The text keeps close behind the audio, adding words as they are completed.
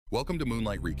Welcome to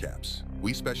Moonlight Recaps.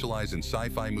 We specialize in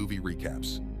sci-fi movie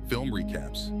recaps, film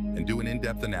recaps, and do an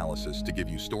in-depth analysis to give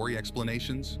you story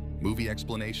explanations, movie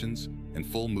explanations, and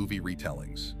full movie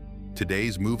retellings.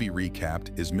 Today's movie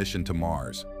recap is Mission to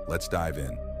Mars. Let's dive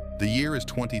in. The year is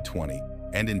 2020,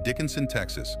 and in Dickinson,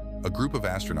 Texas, a group of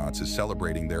astronauts is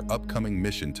celebrating their upcoming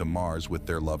mission to Mars with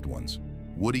their loved ones.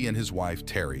 Woody and his wife,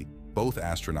 Terry, both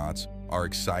astronauts, are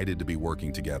excited to be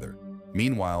working together.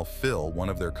 Meanwhile, Phil, one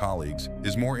of their colleagues,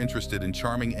 is more interested in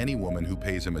charming any woman who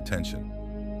pays him attention.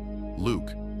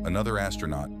 Luke, another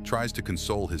astronaut, tries to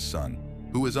console his son,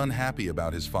 who is unhappy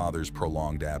about his father's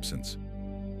prolonged absence.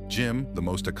 Jim, the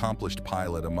most accomplished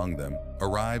pilot among them,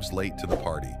 arrives late to the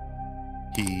party.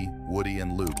 He, Woody,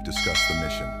 and Luke discuss the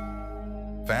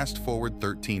mission. Fast forward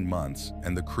 13 months,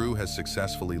 and the crew has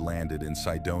successfully landed in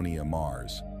Cydonia,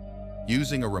 Mars.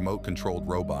 Using a remote-controlled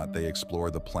robot, they explore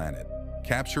the planet,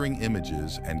 capturing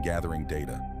images and gathering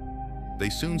data.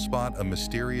 They soon spot a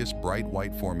mysterious bright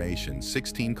white formation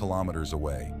 16 kilometers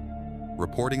away.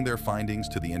 Reporting their findings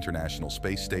to the International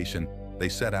Space Station, they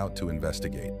set out to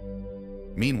investigate.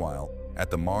 Meanwhile, at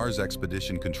the Mars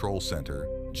Expedition Control Center,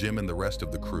 Jim and the rest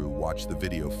of the crew watch the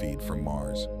video feed from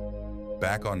Mars.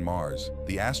 Back on Mars,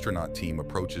 the astronaut team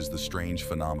approaches the strange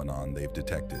phenomenon they've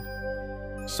detected.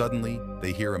 Suddenly,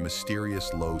 they hear a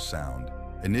mysterious low sound,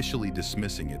 initially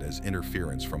dismissing it as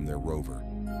interference from their rover.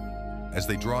 As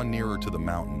they draw nearer to the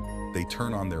mountain, they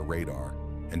turn on their radar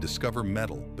and discover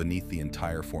metal beneath the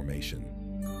entire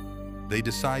formation. They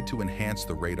decide to enhance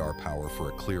the radar power for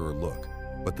a clearer look,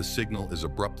 but the signal is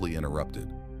abruptly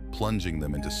interrupted, plunging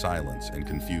them into silence and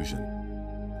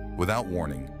confusion. Without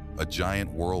warning, a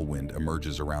giant whirlwind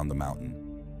emerges around the mountain.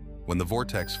 When the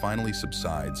vortex finally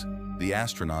subsides, the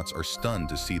astronauts are stunned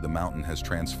to see the mountain has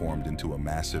transformed into a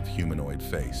massive humanoid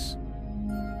face.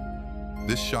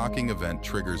 This shocking event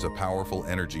triggers a powerful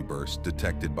energy burst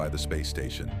detected by the space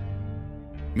station.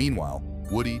 Meanwhile,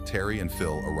 Woody, Terry, and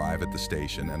Phil arrive at the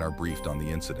station and are briefed on the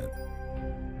incident.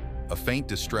 A faint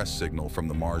distress signal from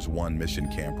the Mars 1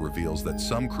 mission camp reveals that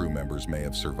some crew members may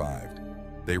have survived.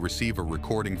 They receive a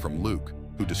recording from Luke,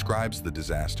 who describes the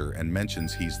disaster and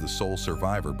mentions he's the sole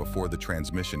survivor before the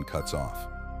transmission cuts off.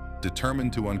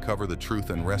 Determined to uncover the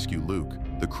truth and rescue Luke,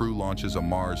 the crew launches a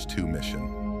Mars 2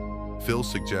 mission. Phil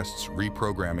suggests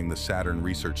reprogramming the Saturn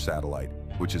research satellite,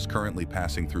 which is currently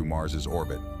passing through Mars's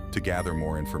orbit, to gather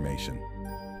more information.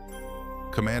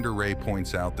 Commander Ray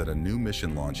points out that a new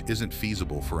mission launch isn't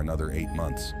feasible for another 8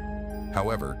 months.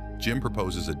 However, Jim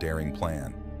proposes a daring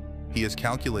plan. He has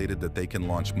calculated that they can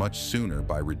launch much sooner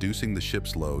by reducing the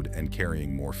ship's load and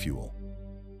carrying more fuel.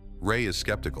 Ray is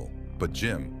skeptical, but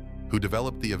Jim, who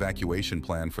developed the evacuation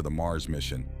plan for the Mars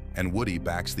mission, and Woody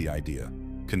backs the idea,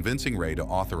 convincing Ray to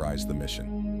authorize the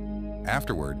mission.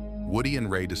 Afterward, Woody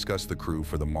and Ray discuss the crew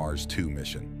for the Mars 2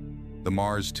 mission. The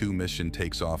Mars 2 mission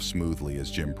takes off smoothly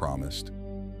as Jim promised.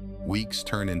 Weeks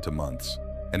turn into months,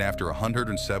 and after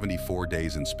 174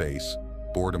 days in space,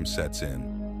 boredom sets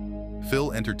in.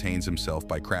 Phil entertains himself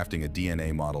by crafting a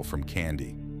DNA model from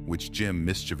candy, which Jim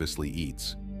mischievously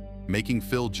eats, making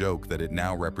Phil joke that it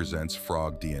now represents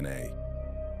frog DNA.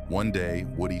 One day,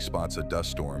 Woody spots a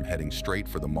dust storm heading straight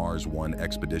for the Mars 1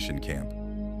 expedition camp.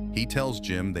 He tells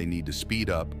Jim they need to speed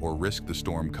up or risk the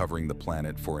storm covering the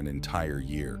planet for an entire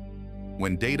year.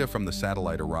 When data from the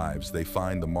satellite arrives, they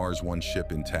find the Mars 1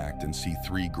 ship intact and see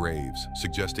 3 graves,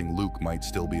 suggesting Luke might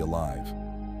still be alive.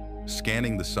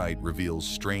 Scanning the site reveals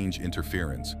strange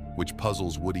interference, which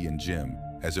puzzles Woody and Jim,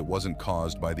 as it wasn't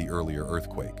caused by the earlier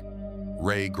earthquake.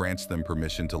 Ray grants them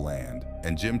permission to land,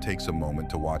 and Jim takes a moment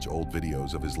to watch old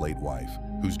videos of his late wife,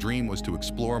 whose dream was to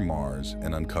explore Mars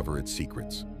and uncover its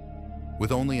secrets.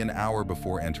 With only an hour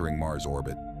before entering Mars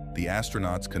orbit, the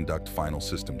astronauts conduct final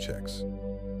system checks.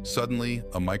 Suddenly,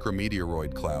 a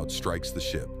micrometeoroid cloud strikes the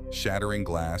ship, shattering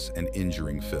glass and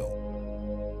injuring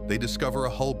Phil. They discover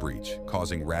a hull breach,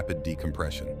 causing rapid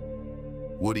decompression.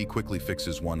 Woody quickly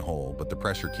fixes one hole, but the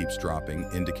pressure keeps dropping,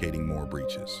 indicating more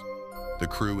breaches. The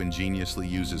crew ingeniously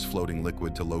uses floating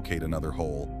liquid to locate another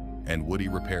hole, and Woody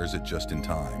repairs it just in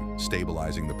time,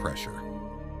 stabilizing the pressure.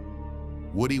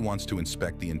 Woody wants to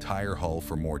inspect the entire hull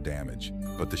for more damage,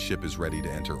 but the ship is ready to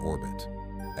enter orbit.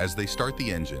 As they start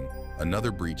the engine,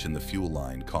 another breach in the fuel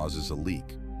line causes a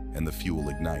leak, and the fuel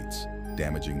ignites,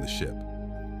 damaging the ship.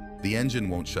 The engine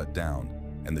won't shut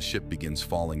down, and the ship begins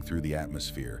falling through the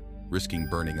atmosphere, risking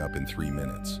burning up in 3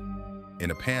 minutes. In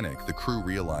a panic, the crew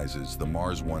realizes the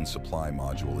Mars 1 supply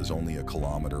module is only a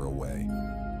kilometer away.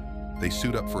 They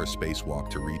suit up for a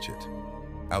spacewalk to reach it.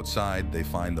 Outside, they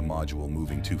find the module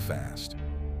moving too fast.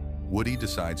 Woody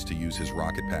decides to use his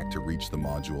rocket pack to reach the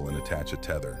module and attach a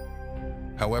tether.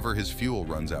 However, his fuel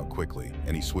runs out quickly,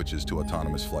 and he switches to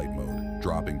autonomous flight mode,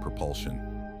 dropping propulsion.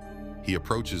 He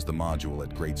approaches the module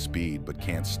at great speed but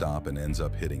can't stop and ends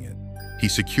up hitting it. He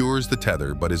secures the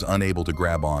tether but is unable to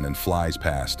grab on and flies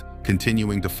past,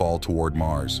 continuing to fall toward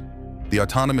Mars. The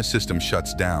autonomous system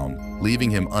shuts down,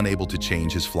 leaving him unable to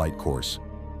change his flight course.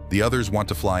 The others want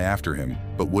to fly after him,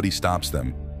 but Woody stops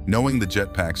them, knowing the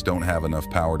jetpacks don't have enough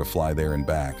power to fly there and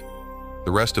back.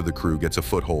 The rest of the crew gets a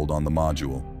foothold on the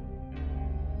module.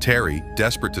 Terry,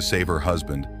 desperate to save her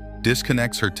husband,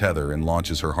 disconnects her tether and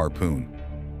launches her harpoon.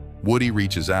 Woody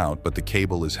reaches out, but the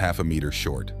cable is half a meter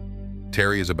short.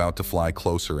 Terry is about to fly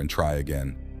closer and try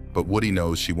again, but Woody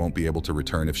knows she won't be able to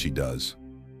return if she does.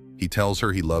 He tells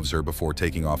her he loves her before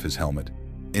taking off his helmet,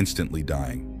 instantly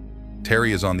dying.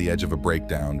 Terry is on the edge of a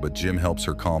breakdown, but Jim helps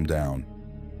her calm down.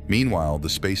 Meanwhile, the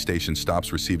space station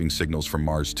stops receiving signals from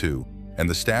Mars 2, and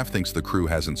the staff thinks the crew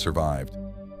hasn't survived.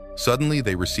 Suddenly,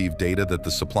 they receive data that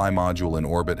the supply module in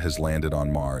orbit has landed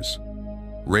on Mars.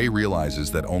 Ray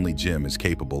realizes that only Jim is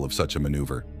capable of such a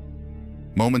maneuver.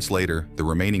 Moments later, the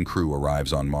remaining crew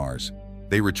arrives on Mars.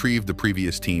 They retrieve the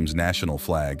previous team's national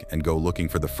flag and go looking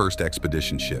for the first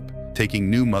expedition ship, taking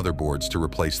new motherboards to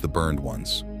replace the burned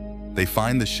ones. They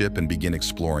find the ship and begin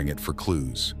exploring it for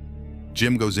clues.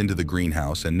 Jim goes into the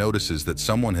greenhouse and notices that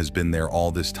someone has been there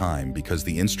all this time because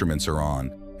the instruments are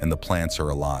on and the plants are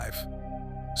alive.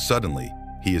 Suddenly,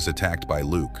 he is attacked by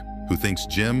Luke, who thinks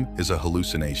Jim is a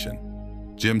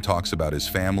hallucination. Jim talks about his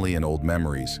family and old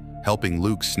memories, helping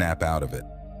Luke snap out of it.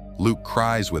 Luke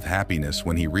cries with happiness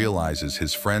when he realizes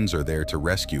his friends are there to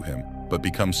rescue him, but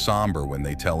becomes somber when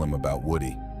they tell him about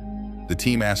Woody. The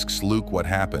team asks Luke what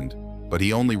happened, but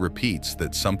he only repeats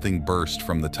that something burst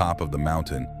from the top of the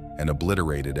mountain and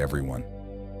obliterated everyone.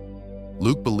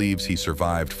 Luke believes he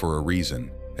survived for a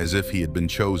reason, as if he had been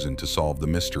chosen to solve the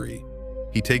mystery.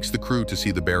 He takes the crew to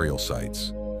see the burial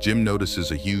sites. Jim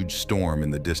notices a huge storm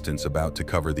in the distance about to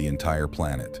cover the entire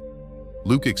planet.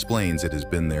 Luke explains it has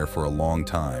been there for a long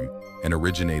time and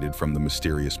originated from the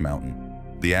mysterious mountain.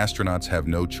 The astronauts have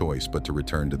no choice but to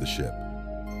return to the ship.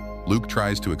 Luke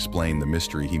tries to explain the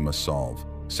mystery he must solve,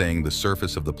 saying the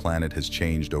surface of the planet has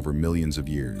changed over millions of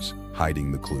years,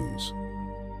 hiding the clues.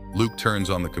 Luke turns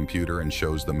on the computer and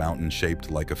shows the mountain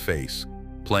shaped like a face,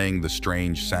 playing the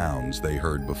strange sounds they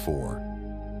heard before.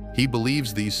 He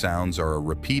believes these sounds are a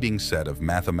repeating set of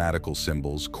mathematical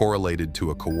symbols correlated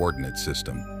to a coordinate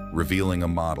system, revealing a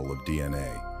model of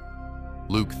DNA.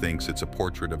 Luke thinks it's a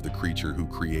portrait of the creature who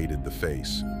created the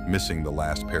face, missing the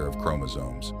last pair of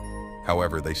chromosomes.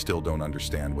 However, they still don't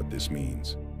understand what this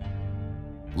means.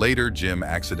 Later, Jim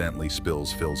accidentally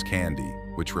spills Phil's candy,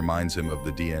 which reminds him of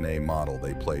the DNA model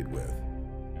they played with.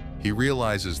 He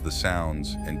realizes the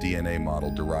sounds and DNA model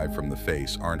derived from the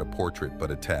face aren't a portrait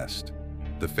but a test.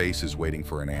 The face is waiting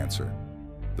for an answer.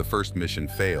 The first mission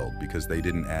failed because they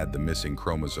didn't add the missing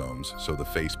chromosomes, so the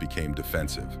face became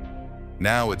defensive.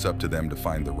 Now it's up to them to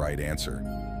find the right answer.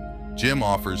 Jim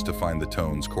offers to find the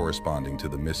tones corresponding to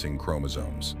the missing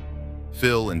chromosomes.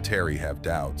 Phil and Terry have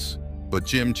doubts, but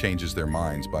Jim changes their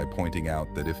minds by pointing out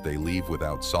that if they leave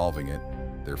without solving it,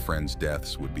 their friends'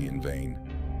 deaths would be in vain.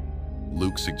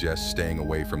 Luke suggests staying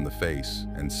away from the face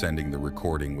and sending the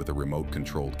recording with a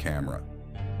remote-controlled camera.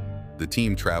 The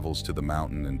team travels to the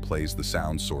mountain and plays the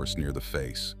sound source near the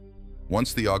face.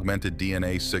 Once the augmented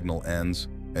DNA signal ends,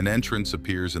 an entrance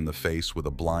appears in the face with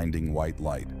a blinding white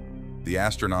light. The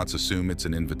astronauts assume it's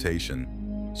an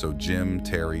invitation, so Jim,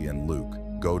 Terry, and Luke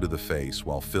go to the face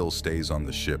while Phil stays on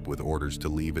the ship with orders to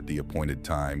leave at the appointed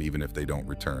time even if they don't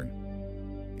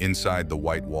return. Inside the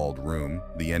white-walled room,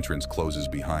 the entrance closes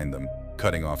behind them,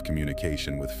 cutting off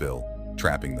communication with Phil,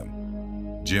 trapping them.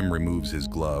 Jim removes his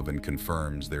glove and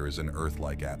confirms there is an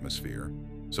Earth-like atmosphere,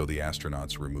 so the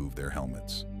astronauts remove their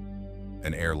helmets.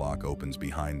 An airlock opens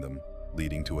behind them,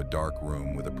 leading to a dark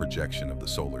room with a projection of the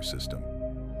solar system.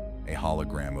 A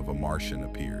hologram of a Martian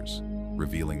appears,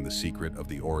 revealing the secret of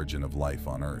the origin of life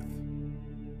on Earth.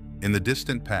 In the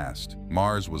distant past,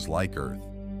 Mars was like Earth,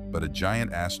 but a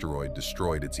giant asteroid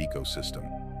destroyed its ecosystem.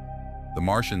 The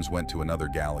Martians went to another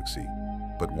galaxy,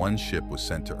 but one ship was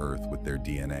sent to Earth with their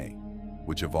DNA,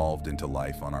 which evolved into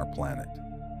life on our planet.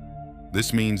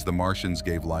 This means the Martians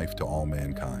gave life to all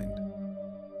mankind.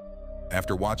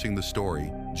 After watching the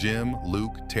story, Jim,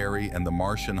 Luke, Terry, and the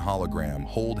Martian hologram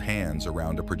hold hands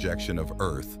around a projection of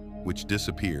Earth, which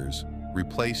disappears,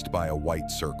 replaced by a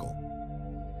white circle.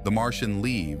 The Martian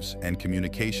leaves and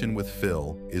communication with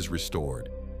Phil is restored.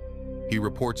 He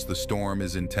reports the storm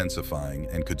is intensifying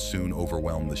and could soon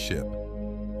overwhelm the ship.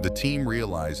 The team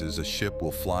realizes a ship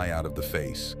will fly out of the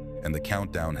face, and the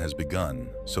countdown has begun,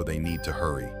 so they need to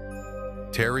hurry.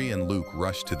 Terry and Luke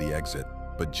rush to the exit,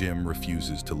 but Jim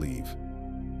refuses to leave.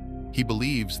 He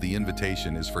believes the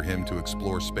invitation is for him to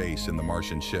explore space in the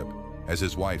Martian ship, as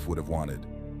his wife would have wanted.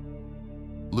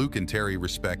 Luke and Terry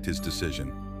respect his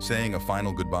decision, saying a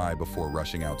final goodbye before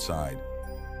rushing outside.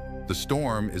 The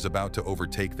storm is about to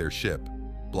overtake their ship,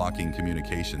 blocking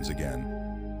communications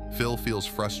again. Phil feels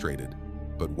frustrated,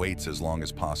 but waits as long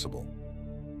as possible.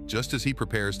 Just as he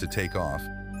prepares to take off,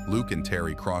 Luke and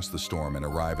Terry cross the storm and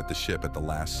arrive at the ship at the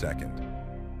last second.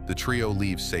 The trio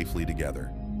leaves safely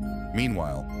together.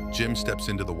 Meanwhile, Jim steps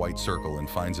into the white circle and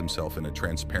finds himself in a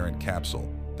transparent capsule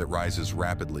that rises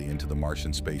rapidly into the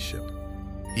Martian spaceship.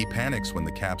 He panics when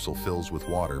the capsule fills with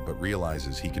water but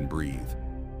realizes he can breathe.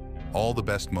 All the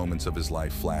best moments of his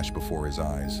life flash before his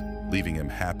eyes, leaving him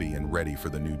happy and ready for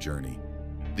the new journey.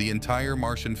 The entire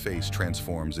Martian face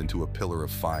transforms into a pillar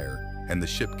of fire, and the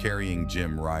ship carrying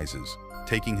Jim rises,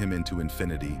 taking him into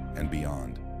infinity and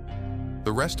beyond.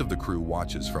 The rest of the crew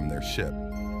watches from their ship,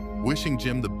 wishing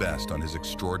Jim the best on his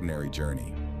extraordinary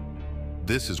journey.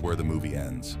 This is where the movie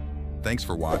ends. Thanks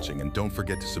for watching, and don't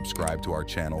forget to subscribe to our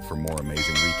channel for more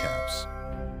amazing recaps.